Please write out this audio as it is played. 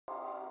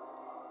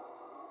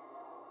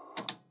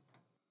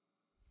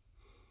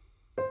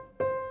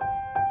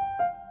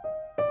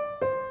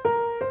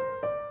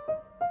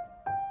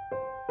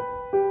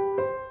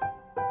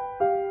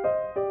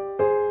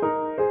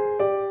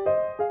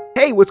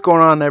Hey, what's going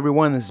on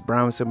everyone? This is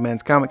Brian with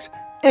Superman's Comics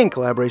in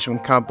collaboration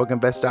with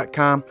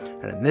comicbookinvest.com,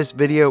 and in this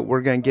video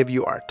we're going to give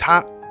you our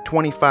top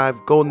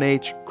 25 Golden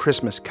Age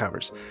Christmas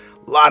covers.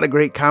 A lot of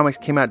great comics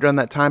came out during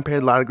that time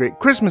period, a lot of great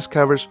Christmas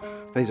covers.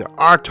 These are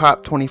our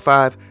top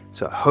 25,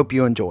 so I hope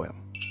you enjoy them.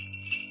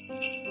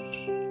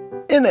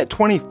 In at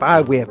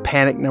 25 we have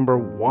Panic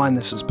 #1.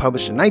 This was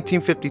published in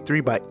 1953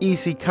 by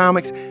EC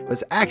Comics. It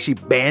was actually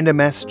banned in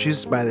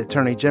Massachusetts by the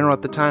Attorney General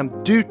at the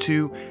time due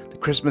to the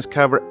Christmas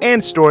cover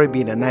and story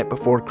being a Night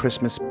Before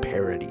Christmas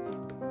parody.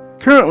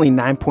 Currently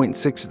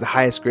 9.6 is the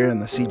highest grade on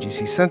the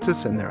CGC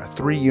census, and there are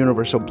 3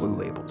 Universal Blue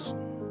labels.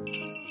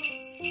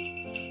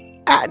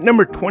 At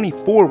number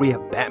 24 we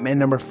have Batman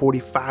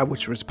 #45,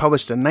 which was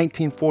published in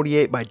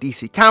 1948 by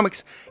DC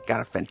Comics.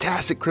 Got a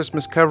fantastic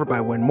Christmas cover by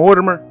Win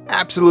Mortimer.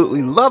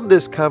 Absolutely love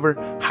this cover.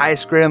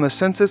 Highest grade on the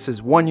census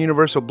is 1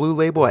 Universal Blue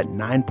label at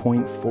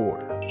 9.4.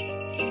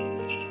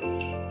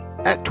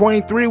 At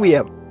 23 we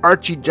have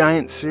Archie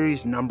Giant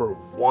Series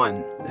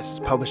 #1. This is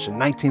published in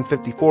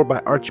 1954 by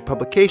Archie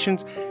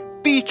Publications.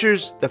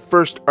 Features the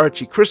first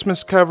Archie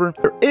Christmas cover.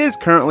 There is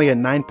currently a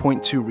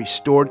 9.2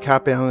 restored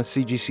copy on the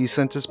CGC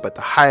census, but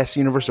the highest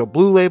Universal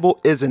Blue label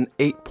is an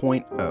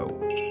 8.0.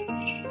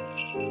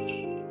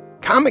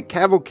 Comic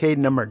Cavalcade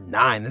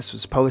 #9. This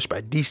was published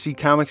by DC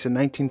Comics in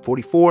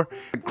 1944.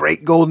 A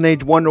great Golden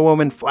Age Wonder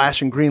Woman,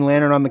 Flash, and Green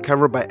Lantern on the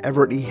cover by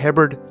Everett E.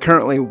 Hibbard.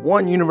 Currently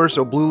 1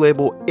 Universal Blue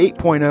label,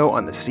 8.0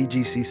 on the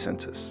CGC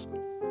census.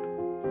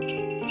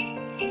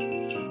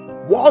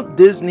 Walt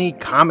Disney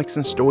Comics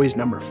and Stories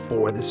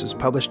 #4. This was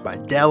published by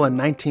Dell in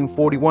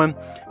 1941.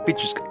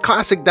 Features a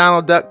classic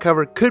Donald Duck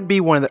cover. Could be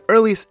one of the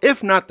earliest,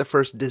 if not the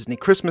first, Disney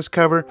Christmas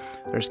cover.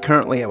 There's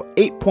currently an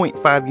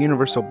 8.5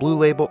 Universal Blue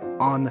label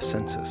on the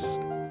census.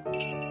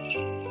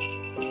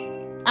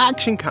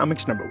 Action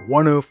Comics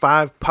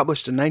 #105,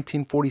 published in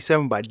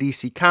 1947 by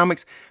DC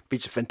Comics.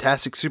 Features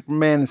fantastic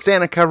Superman and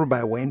Santa cover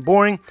by Wayne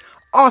Boring.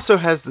 Also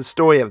has the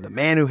story of the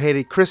man who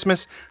hated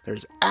Christmas.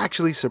 There's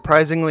actually,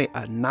 surprisingly,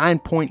 a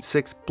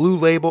 9.6 blue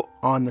label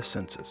on the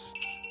census.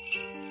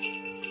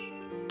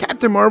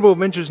 Captain Marvel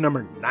Adventures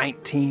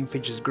 #19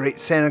 features great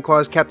Santa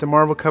Claus Captain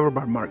Marvel cover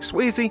by Mark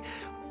Swayze.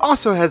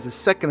 Also has the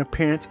second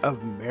appearance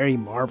of Mary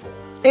Marvel.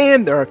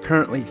 And there are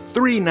currently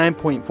 3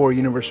 9.4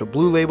 Universal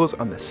Blue labels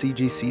on the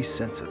CGC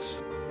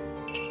census.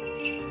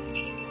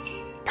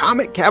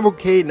 Comic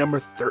Cavalcade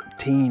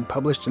 #13,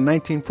 published in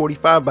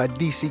 1945 by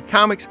DC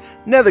Comics.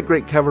 Another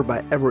great cover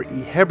by Everett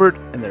E. Hibbard,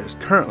 and there's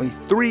currently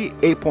 3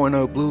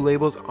 8.0 blue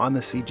labels on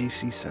the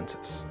CGC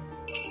census.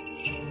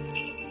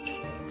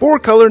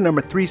 4-Color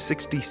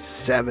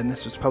 #367.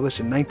 This was published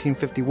in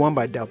 1951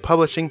 by Dell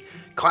Publishing.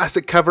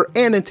 Classic cover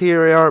and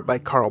interior art by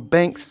Carl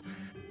Banks.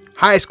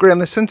 Highest grade on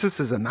the census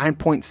is a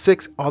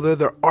 9.6, although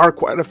there are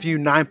quite a few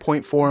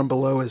 9.4 and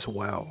below as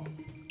well.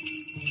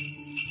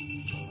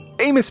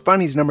 Famous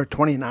Funnies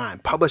 #29,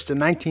 published in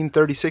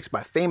 1936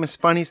 by Famous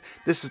Funnies.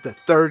 This is the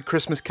 3rd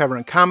Christmas cover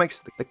in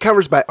comics. The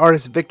cover's by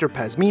artist Victor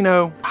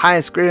Pazmino.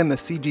 Highest grade on the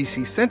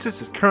CGC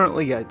census is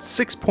currently a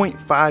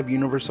 6.5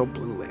 Universal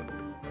Blue label.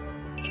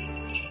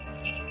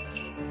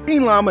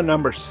 Green Llama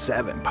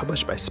 #7,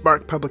 published by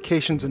Spark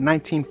Publications in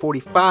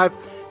 1945.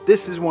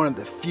 This is one of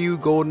the few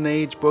Golden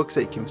Age books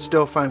that you can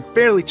still find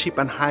fairly cheap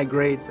on high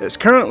grade. There's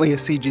currently a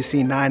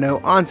CGC 9.0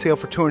 on sale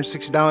for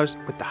 $260,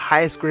 with the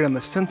highest grade on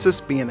the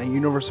census being a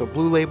Universal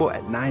Blue label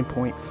at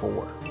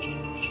 9.4.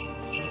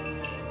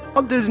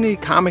 Walt Disney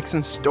Comics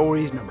and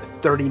Stories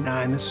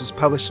 #39. This was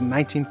published in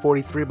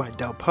 1943 by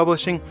Dell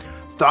Publishing.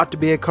 Thought to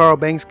be a Carl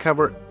Banks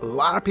cover. A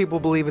lot of people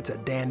believe it's a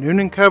Dan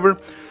Noonan cover.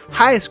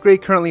 Highest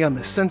grade currently on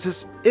the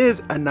census is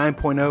a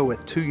 9.0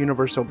 with 2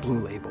 Universal Blue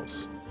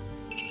labels.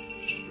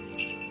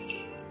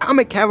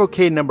 Comic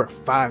Cavalcade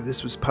 #5.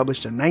 This was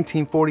published in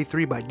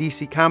 1943 by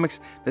DC Comics.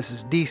 This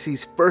is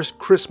DC's first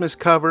Christmas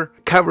cover.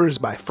 Cover is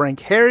by Frank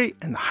Harry,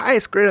 and the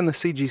highest grade on the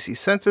CGC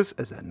census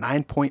is a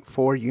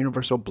 9.4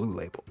 Universal Blue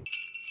label.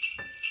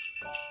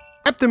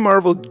 Captain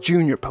Marvel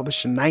Jr.,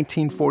 published in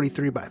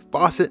 1943 by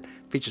Fawcett.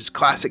 Features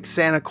classic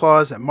Santa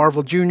Claus and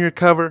Marvel Jr.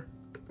 cover.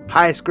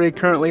 Highest grade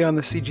currently on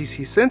the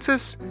CGC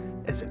census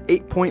is an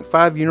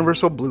 8.5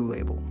 Universal Blue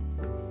label.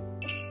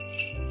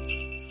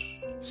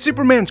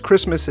 Superman's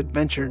Christmas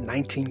Adventure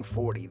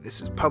 1940.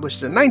 This is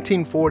published in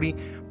 1940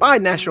 by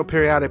National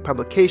Periodic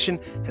Publication.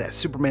 It has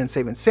Superman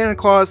saving Santa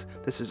Claus.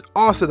 This is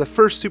also the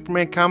first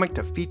Superman comic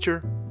to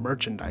feature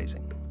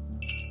merchandising.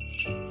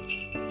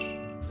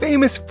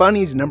 Famous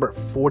Funnies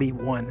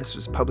 #41. This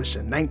was published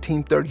in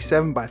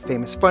 1937 by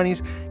Famous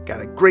Funnies. Got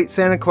a great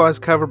Santa Claus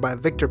cover by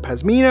Victor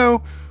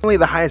Pazmino. Only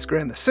the highest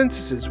grade on the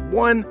census is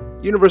 1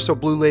 Universal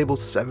Blue label,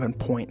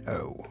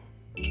 7.0.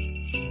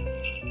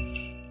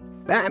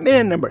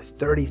 Batman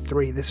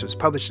 #33. This was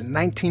published in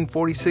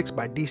 1946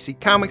 by DC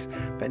Comics.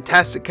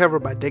 Fantastic cover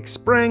by Dick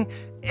Sprang.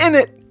 In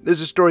it,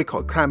 there's a story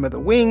called Crime of the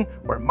Wing,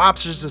 where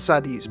mobsters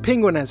decide to use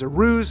Penguin as a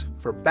ruse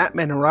for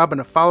Batman and Robin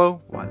to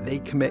follow while they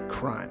commit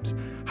crimes.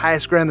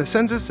 Highest grade on the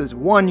census is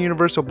 1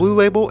 Universal Blue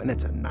label, and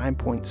it's a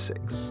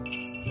 9.6.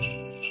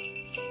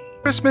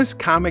 Christmas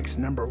Comics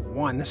number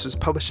 1. This was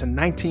published in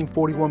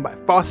 1941 by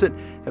Fawcett.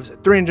 It was a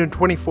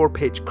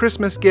 324-page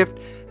Christmas gift.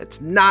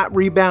 It's not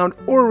rebound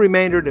or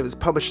remaindered. It was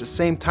published the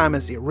same time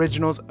as the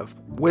originals of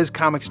Whiz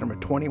Comics number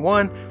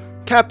 21,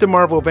 Captain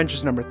Marvel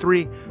Adventures number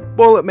 3,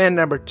 Bullet Man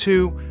number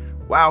 2,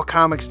 WoW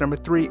Comics number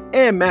 3,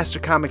 and Master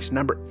Comics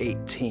number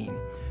 18.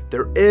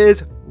 There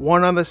is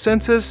one on the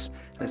census,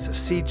 and it's a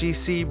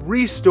CGC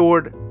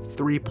restored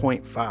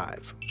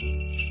 3.5.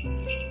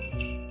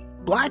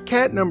 Black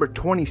Cat number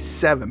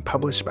 27,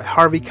 published by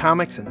Harvey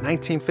Comics in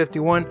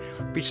 1951,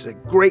 features a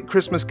great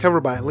Christmas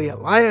cover by Lee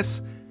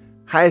Elias.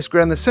 Highest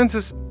grade on the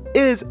census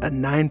is a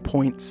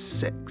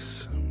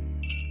 9.6.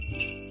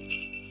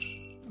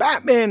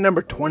 Batman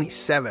number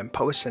 27,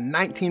 published in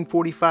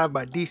 1945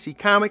 by DC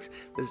Comics.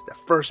 This is the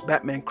first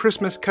Batman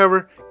Christmas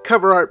cover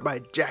art by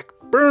Jack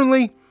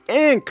Burnley,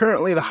 and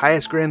currently the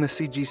highest grade in the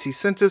CGC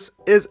census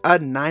is a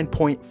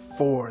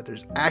 9.4.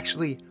 There's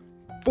actually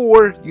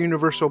 4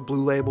 Universal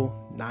Blue Label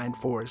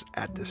 9.4s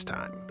at this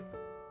time.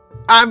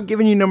 I've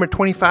given you number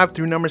 25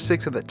 through number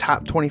 6 of the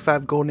top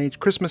 25 Golden Age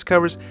Christmas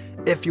covers.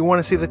 If you want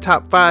to see the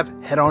top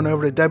 5, head on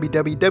over to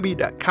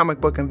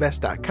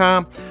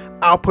www.comicbookinvest.com.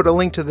 I'll put a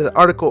link to the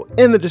article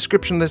in the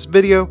description of this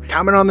video.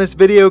 Comment on this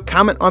video,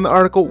 comment on the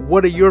article.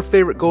 What are your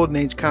favorite Golden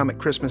Age comic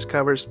Christmas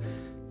covers?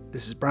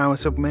 This is Brian with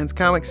Simpleman's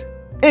Comics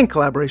in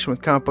collaboration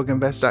with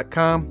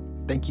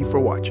comicbookinvest.com. Thank you for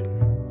watching.